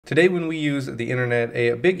Today, when we use the internet,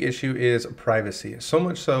 a big issue is privacy. So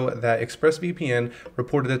much so that ExpressVPN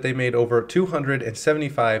reported that they made over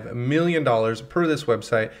 $275 million per this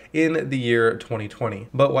website in the year 2020.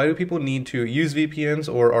 But why do people need to use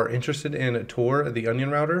VPNs or are interested in Tor, the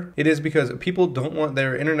onion router? It is because people don't want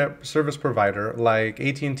their internet service provider like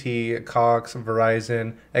AT&T, Cox,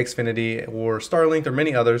 Verizon, Xfinity, or Starlink, or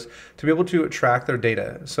many others to be able to track their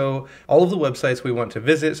data. So all of the websites we want to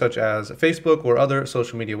visit, such as Facebook or other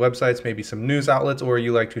social media websites, maybe some news outlets, or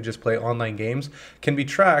you like to just play online games, can be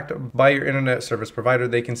tracked by your internet service provider.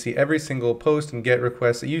 They can see every single post and GET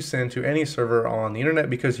request that you send to any server on the internet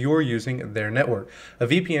because you're using their network. A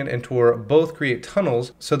VPN and Tor both create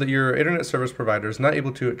tunnels so that your internet service provider is not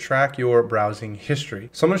able to track your browsing history.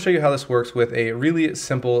 So I'm going to show you how this works with a really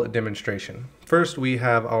simple demonstration. First, we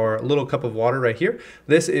have our little cup of water right here.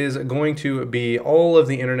 This is going to be all of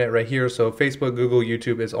the internet right here. So Facebook, Google,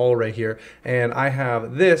 YouTube is all right here. And I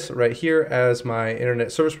have this right here as my internet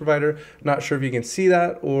service provider. Not sure if you can see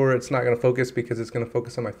that, or it's not going to focus because it's going to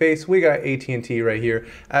focus on my face. We got AT&T right here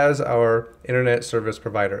as our internet service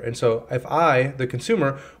provider. And so if I, the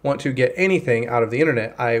consumer, want to get anything out of the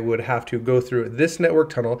internet, I would have to go through this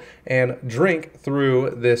network tunnel and drink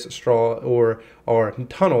through this straw or our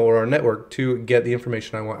tunnel or our network to get the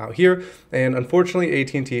information I want out here. And unfortunately,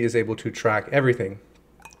 AT&T is able to track everything.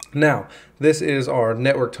 Now, this is our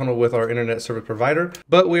network tunnel with our internet service provider,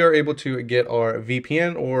 but we are able to get our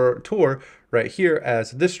VPN or Tor right here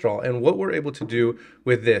as this straw. And what we're able to do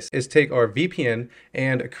with this is take our VPN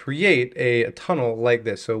and create a tunnel like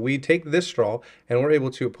this. So we take this straw and we're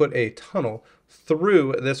able to put a tunnel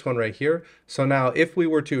through this one right here. So now if we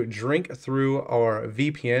were to drink through our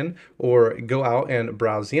VPN or go out and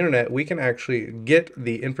browse the internet, we can actually get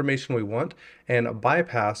the information we want and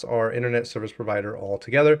bypass our internet service provider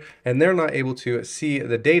altogether. And they're not able to see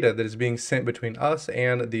the data that is being sent between us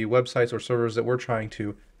and the websites or servers that we're trying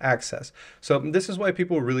to access. So this is why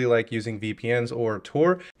people really like using VPNs or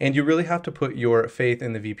Tor, and you really have to put your faith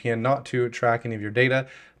in the VPN not to track any of your data,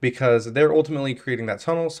 because they're ultimately creating that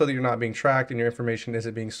tunnel so that you're not being tracked and your information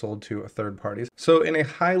isn't being sold to third parties. So in a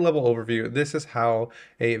high level overview, this is how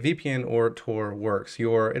a VPN or Tor works.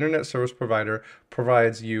 Your internet service provider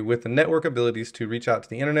provides you with the network abilities to reach out to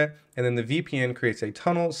the internet, and then the VPN creates a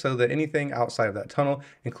tunnel so that anything outside of that tunnel,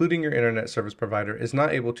 including your internet service provider, is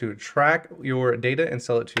not able to track your data and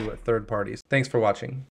sell it to third parties. Thanks for watching.